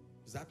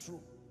 Is that true?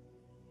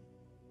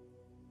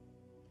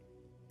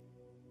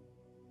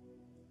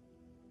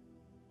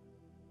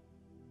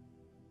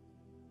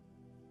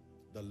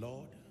 The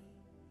Lord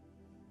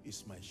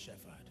is my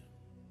shepherd.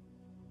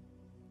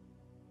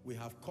 We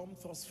have come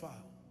thus far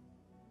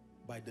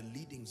by the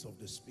leadings of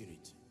the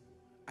Spirit.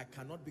 I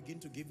cannot begin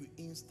to give you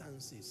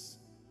instances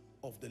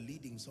of the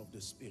leadings of the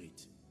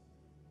Spirit.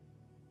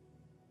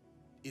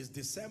 It's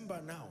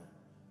December now,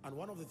 and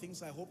one of the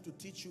things I hope to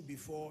teach you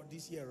before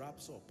this year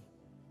wraps up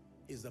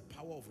is the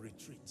power of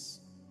retreats.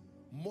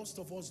 Most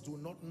of us do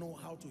not know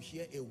how to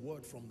hear a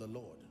word from the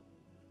Lord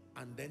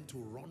and then to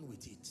run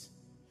with it.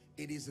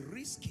 It is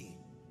risky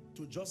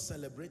to just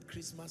celebrate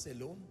Christmas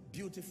alone.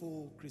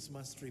 Beautiful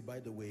Christmas tree, by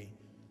the way.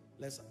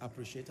 Let's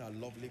appreciate our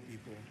lovely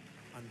people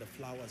and the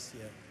flowers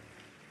here.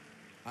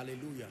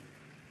 Hallelujah.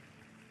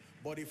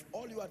 But if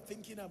all you are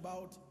thinking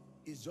about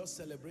is just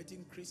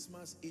celebrating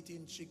Christmas,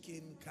 eating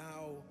chicken,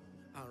 cow,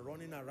 and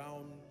running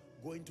around,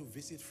 going to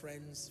visit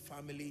friends,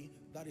 family,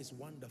 that is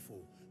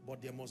wonderful.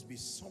 But there must be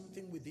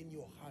something within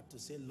your heart to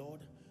say,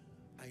 Lord,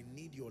 I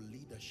need your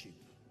leadership.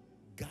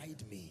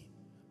 Guide me.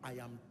 I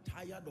am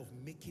tired of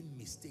making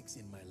mistakes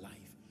in my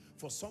life.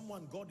 For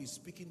someone, God is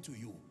speaking to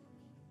you.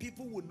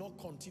 People will not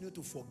continue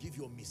to forgive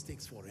your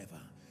mistakes forever.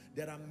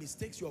 There are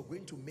mistakes you are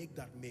going to make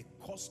that may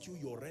cost you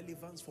your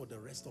relevance for the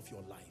rest of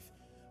your life.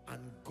 And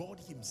God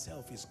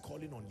himself is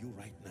calling on you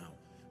right now.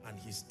 And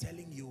he's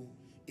telling you,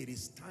 It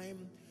is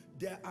time.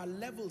 There are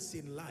levels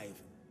in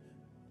life.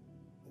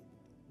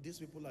 These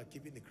people are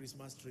keeping the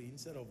Christmas tree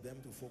instead of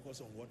them to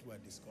focus on what we're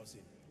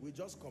discussing. We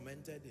just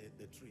commented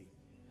the tree.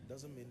 It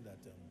doesn't mean that...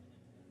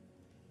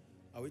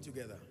 are we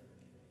together?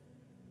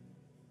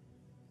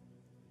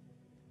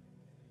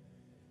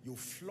 You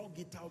flog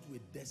it out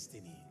with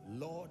destiny.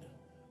 Lord,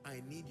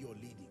 I need your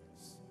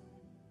leadings.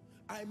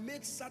 I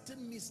made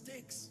certain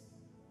mistakes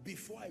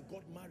before I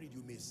got married,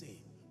 you may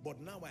say,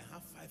 but now I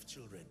have 5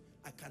 children.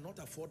 I cannot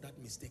afford that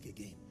mistake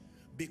again,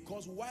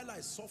 because while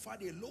I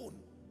suffered alone,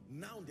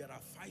 now there are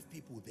 5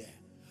 people there.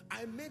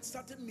 I made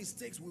certain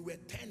mistakes. We were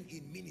 10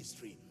 in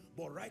ministry,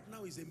 but right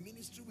now is a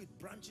ministry with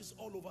branches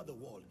all over the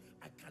world.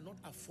 I cannot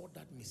afford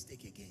that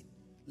mistake again.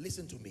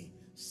 Listen to me.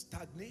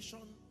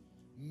 Stagnation,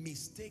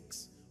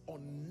 mistakes,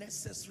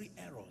 unnecessary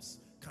errors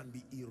can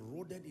be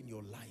eroded in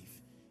your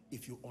life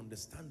if you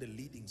understand the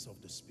leadings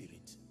of the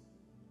Spirit.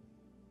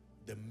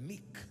 The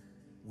meek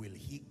will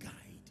he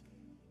guide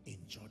in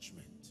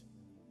judgment.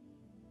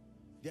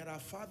 There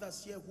are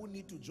fathers here who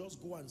need to just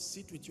go and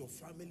sit with your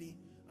family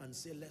and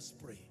say, let's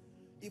pray.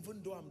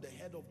 Even though I'm the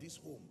head of this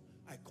home,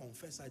 I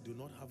confess I do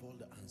not have all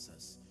the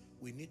answers.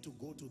 We need to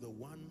go to the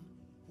one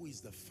who is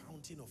the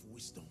fountain of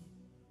wisdom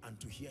and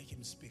to hear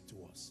him speak to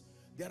us.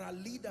 There are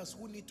leaders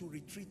who need to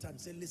retreat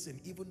and say, listen,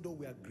 even though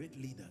we are great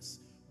leaders,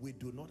 we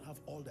do not have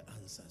all the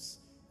answers.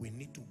 We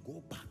need to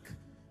go back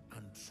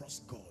and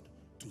trust God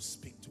to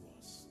speak to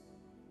us.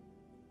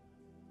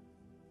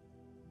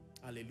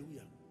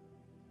 Hallelujah.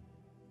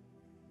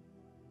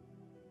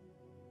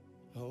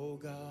 Oh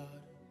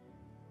God,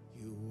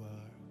 you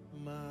are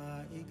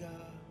my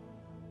God,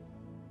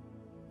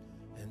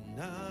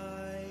 and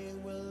I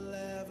will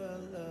ever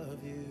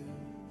love you.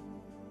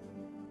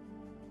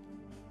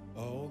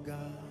 Oh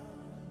God,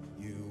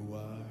 you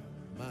are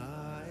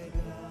my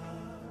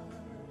God,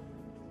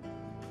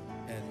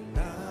 and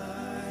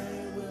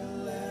I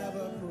will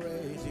ever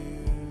praise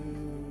you.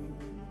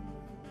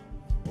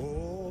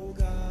 Oh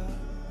God,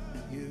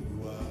 you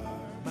are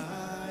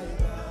my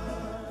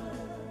God,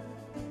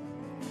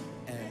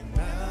 and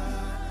I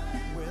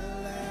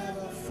will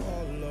ever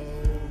follow.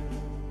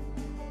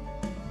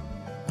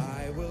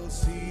 I will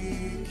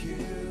seek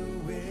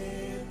you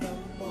in the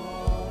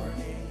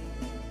morning.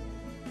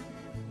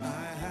 I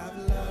have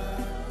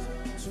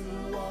learned to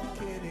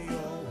walk in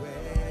your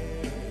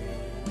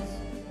ways,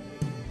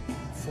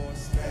 for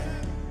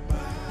step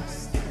by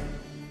step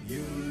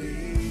you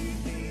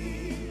lead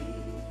me,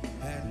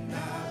 and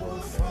I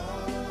will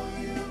follow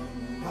you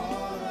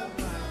all of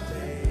my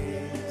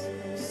days.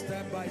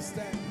 Step by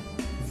step,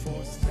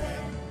 for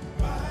step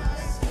by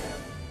step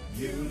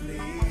you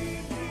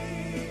lead me,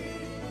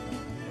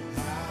 I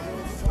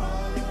will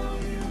follow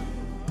you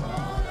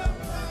all of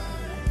my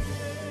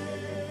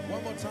days.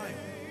 One more time.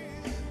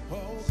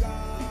 Oh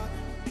God,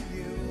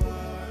 you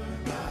are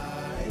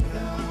my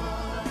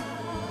God,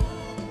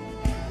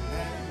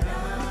 and I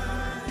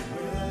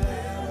will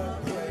ever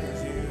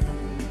praise you.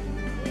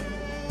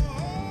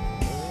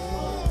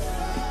 Oh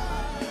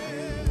God,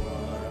 you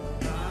are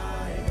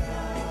my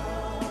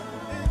God,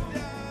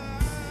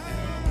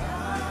 and I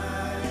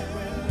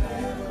will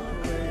ever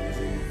praise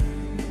you.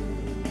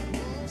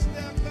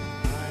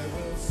 I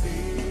will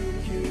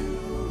seek you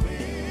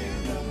in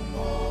the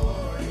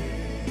morning.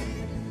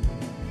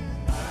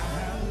 I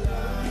have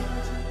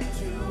learned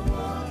to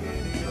walk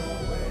in your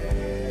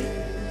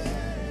ways,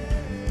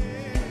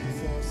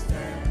 for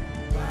step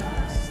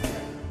by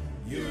step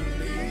you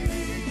lead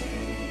me,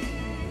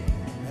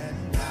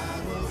 and I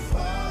will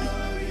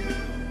follow you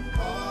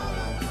all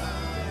of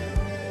my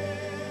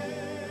days.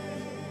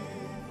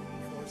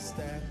 For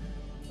step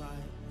by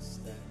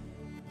step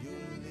you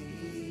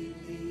lead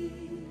me,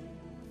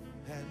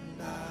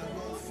 and I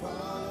will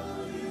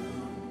follow you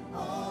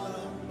all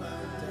of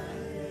my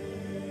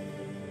days.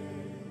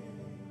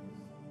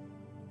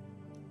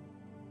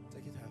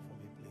 Take it high for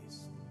me, please.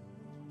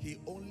 He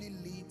only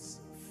leads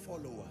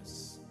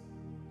followers.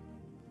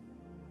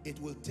 It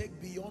will take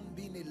beyond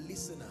being a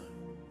listener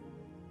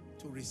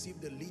to receive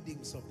the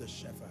leadings of the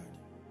shepherd.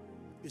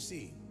 You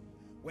see,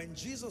 when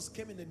Jesus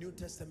came in the New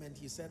Testament,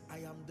 he said, I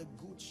am the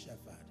good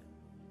shepherd.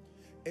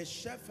 A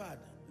shepherd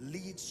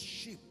leads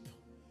sheep.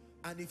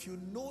 And if you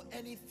know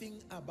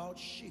anything about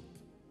sheep,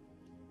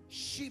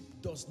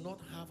 sheep does not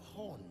have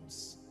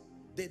horns.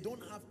 They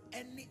don't have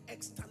any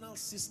external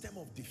system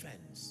of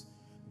defense.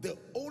 The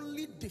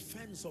only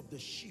defense of the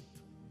sheep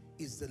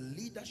is the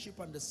leadership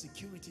and the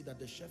security that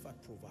the shepherd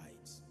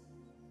provides.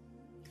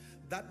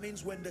 That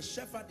means when the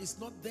shepherd is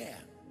not there,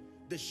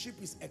 the sheep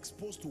is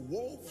exposed to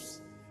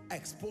wolves,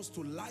 exposed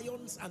to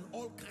lions and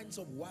all kinds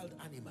of wild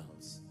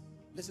animals.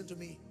 Listen to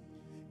me.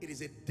 It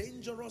is a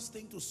dangerous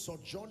thing to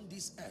sojourn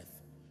this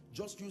earth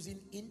just using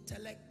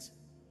intellect,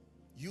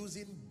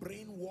 using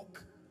brain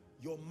work.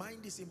 Your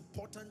mind is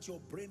important, your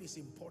brain is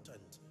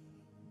important.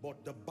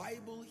 But the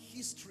Bible,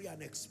 history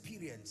and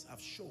experience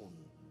have shown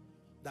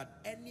that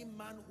any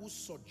man who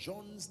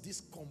sojourns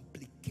this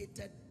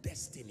complicated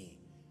destiny,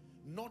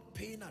 not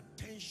paying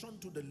attention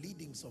to the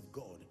leadings of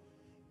God,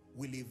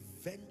 will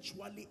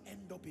eventually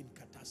end up in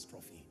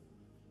catastrophe.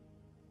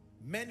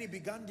 Many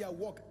began their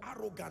work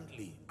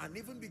arrogantly and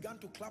even began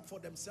to clap for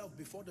themselves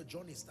before the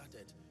journey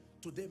started.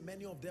 Today,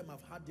 many of them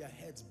have had their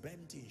heads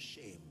bent in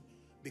shame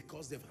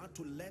because they've had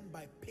to learn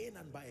by pain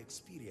and by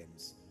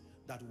experience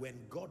that when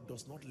God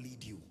does not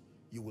lead you,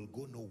 you will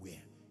go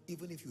nowhere,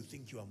 even if you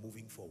think you are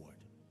moving forward.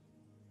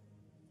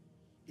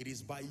 It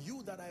is by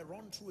you that I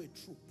run through a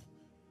troop.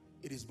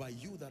 It is by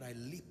you that I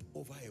leap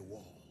over a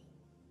wall.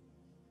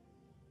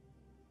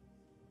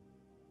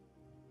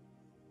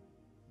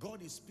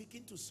 God is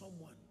speaking to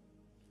someone.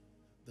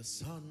 The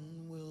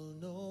sun will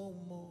no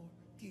more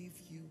give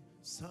you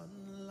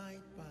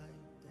sunlight by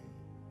day.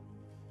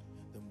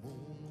 The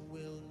moon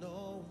will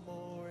no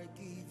more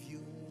give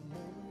you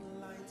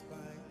moonlight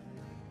by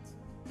night.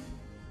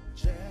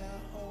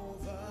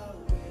 Jehovah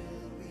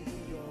will be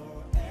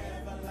your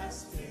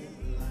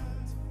everlasting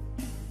light.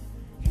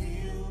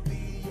 He'll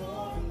be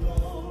your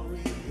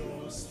glory,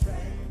 your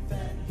strength,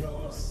 and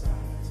your sight.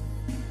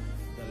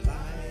 The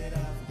light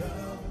of the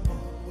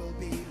moon will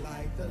be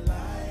like the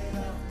light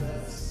of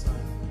the sun,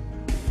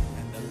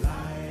 and the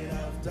light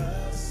of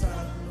the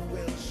sun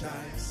will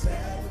shine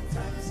 7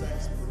 times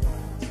as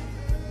bright.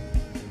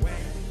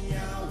 When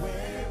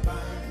Yahweh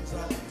binds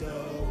up the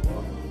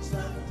wounds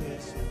of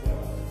this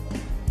world,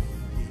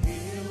 He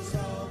heals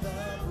all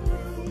the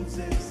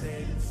bruises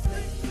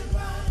inflicted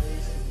by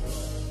His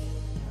blood.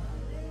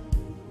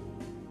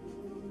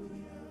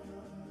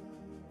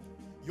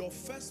 Your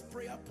first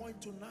prayer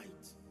point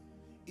tonight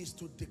is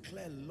to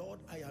declare, Lord,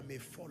 I am a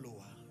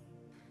follower.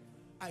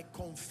 I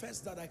confess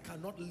that I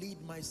cannot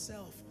lead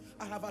myself.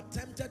 I have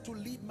attempted to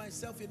lead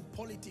myself in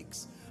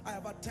politics. I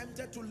have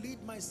attempted to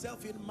lead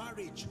myself in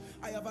marriage.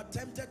 I have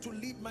attempted to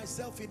lead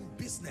myself in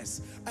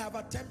business. I have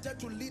attempted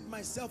to lead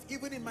myself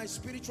even in my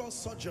spiritual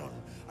sojourn.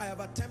 I have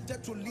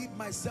attempted to lead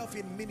myself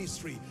in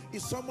ministry.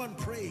 Is someone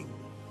praying?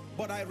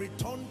 But I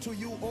return to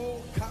you,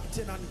 O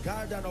captain and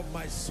guardian of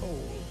my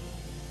soul.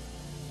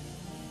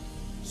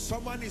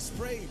 Someone is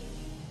praying.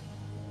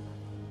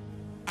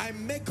 I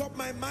make up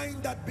my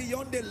mind that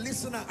beyond a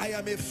listener, I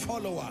am a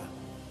follower.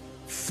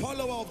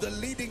 Follower of the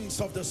leadings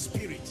of the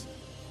Spirit.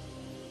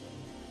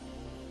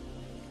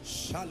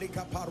 Someone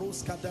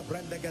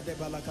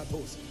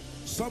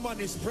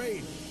is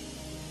praying.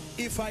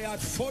 If I had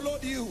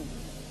followed you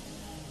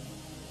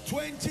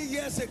 20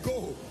 years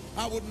ago,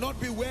 I would not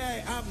be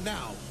where I am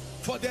now.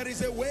 For there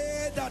is a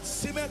way that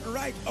seemeth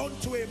right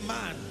unto a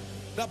man.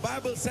 The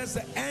Bible says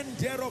the end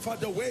thereof are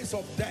the ways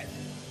of death.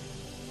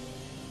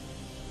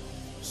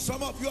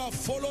 Some of you have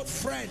followed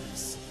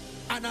friends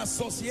and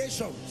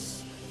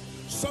associations.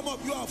 Some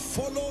of you have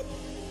followed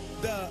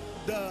the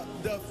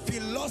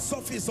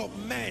philosophies of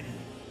men.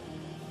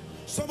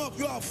 Some of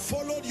you have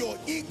followed your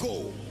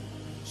ego.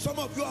 Some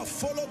of you have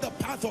followed the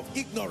path of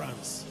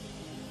ignorance.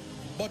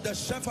 But the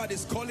shepherd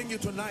is calling you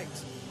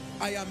tonight.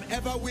 I am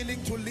ever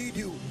willing to lead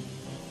you.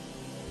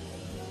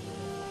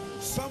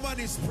 Someone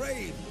is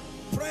praying.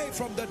 Pray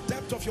from the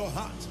depth of your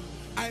heart.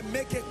 I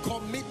make a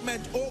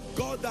commitment, oh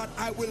God, that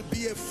I will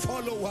be a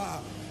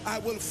follower. I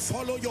will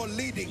follow your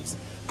leadings.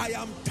 I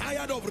am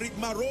tired of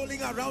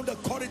rigmaroling around the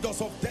corridors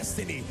of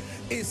destiny.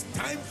 It's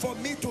time for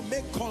me to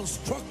make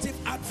constructive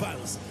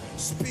advance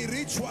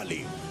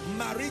spiritually,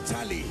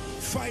 maritally,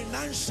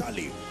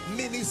 financially,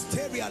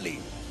 ministerially,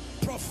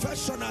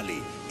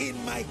 professionally,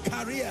 in my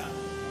career.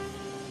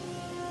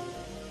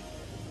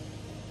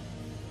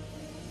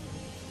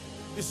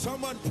 Is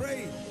someone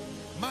praying?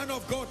 Man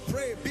of God,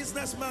 pray.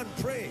 Businessman,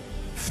 pray.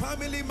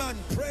 Family man,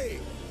 pray.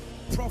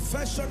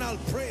 Professional,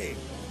 pray.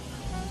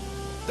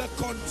 The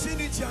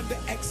continuity and the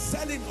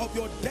excelling of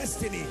your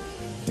destiny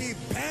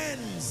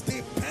depends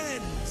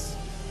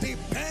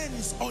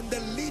on the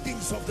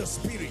leadings of the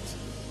Spirit.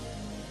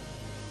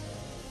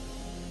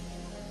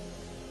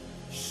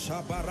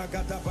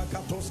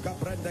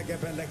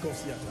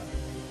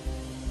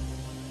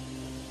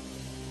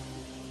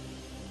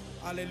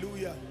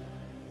 Hallelujah.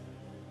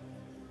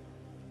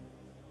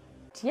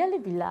 Dearly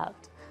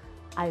beloved,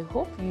 I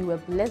hope you were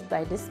blessed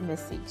by this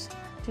message.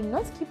 Do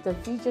not keep the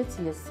video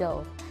to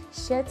yourself.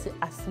 Share to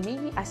as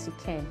many as you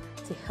can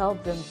to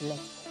help them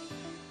bless.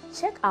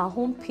 Check our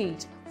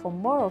homepage for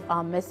more of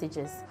our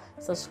messages.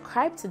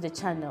 Subscribe to the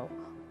channel,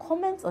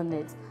 comment on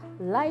it,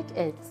 like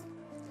it.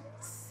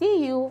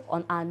 See you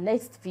on our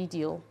next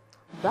video.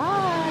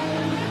 Bye.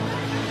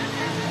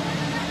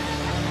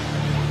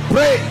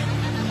 Pray,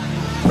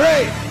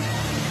 pray,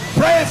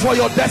 pray for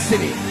your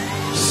destiny.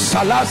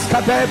 Salas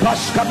kade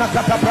bashkana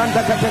kata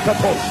branda kate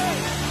katos.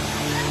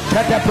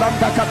 Kade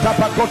branda kata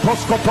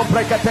pakotos koto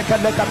brekete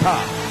kale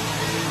kata.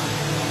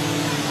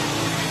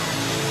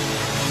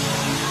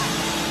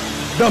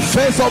 The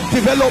phase of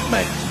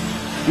development.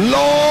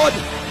 Lord,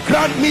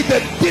 grant me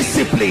the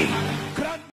discipline